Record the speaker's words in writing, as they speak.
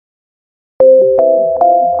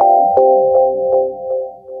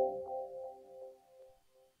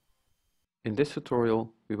In this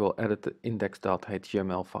tutorial, we will edit the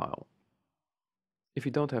index.html file. If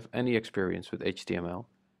you don't have any experience with HTML,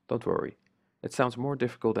 don't worry. It sounds more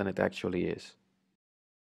difficult than it actually is.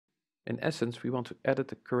 In essence, we want to edit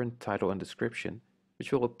the current title and description,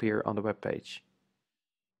 which will appear on the web page,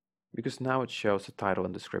 because now it shows the title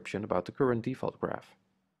and description about the current default graph.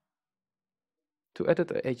 To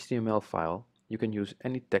edit a HTML file, you can use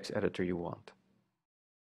any text editor you want.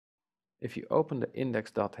 If you open the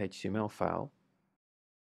index.html file,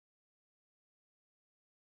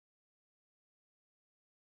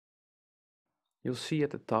 you'll see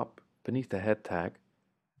at the top, beneath the head tag,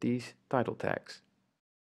 these title tags.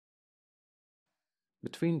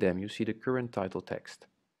 Between them you see the current title text.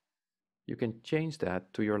 You can change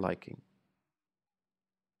that to your liking.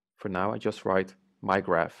 For now I just write my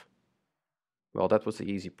graph. Well, that was the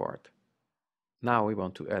easy part. Now we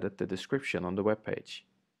want to edit the description on the web page.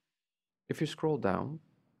 If you scroll down,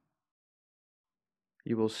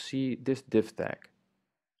 you will see this div tag.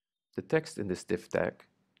 The text in this div tag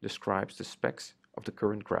describes the specs of the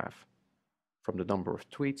current graph, from the number of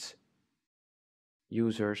tweets,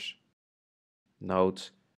 users,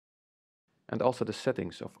 nodes, and also the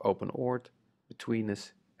settings of OpenORD,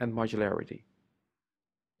 betweenness, and modularity.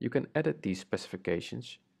 You can edit these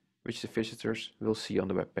specifications, which the visitors will see on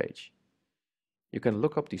the web page. You can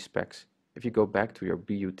look up these specs if you go back to your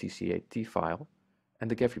BUTC8T file and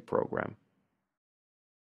the Gevy program.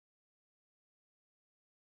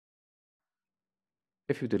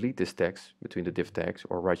 If you delete this text between the div tags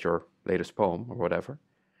or write your latest poem or whatever,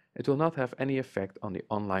 it will not have any effect on the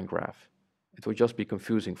online graph. It will just be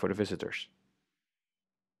confusing for the visitors.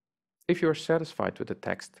 If you are satisfied with the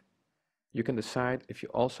text, you can decide if you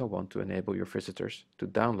also want to enable your visitors to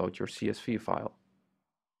download your CSV file.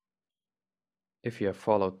 If you have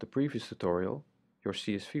followed the previous tutorial, your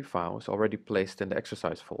CSV file is already placed in the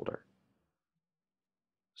exercise folder.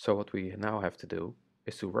 So what we now have to do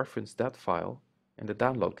is to reference that file in the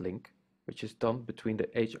download link, which is done between the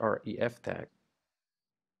href tag.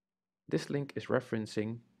 This link is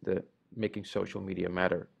referencing the Making Social Media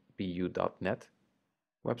Matter bu.net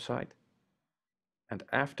website, and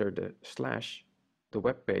after the slash, the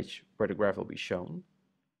web page where the graph will be shown,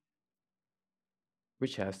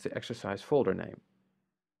 which has the exercise folder name.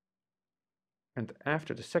 And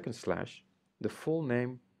after the second slash, the full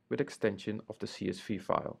name with extension of the CSV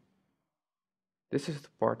file. This is the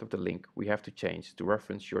part of the link we have to change to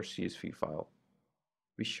reference your CSV file.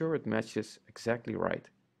 Be sure it matches exactly right.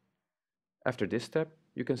 After this step,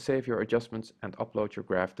 you can save your adjustments and upload your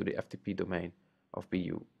graph to the FTP domain of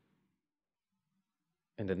BU.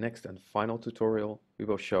 In the next and final tutorial, we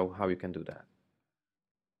will show how you can do that.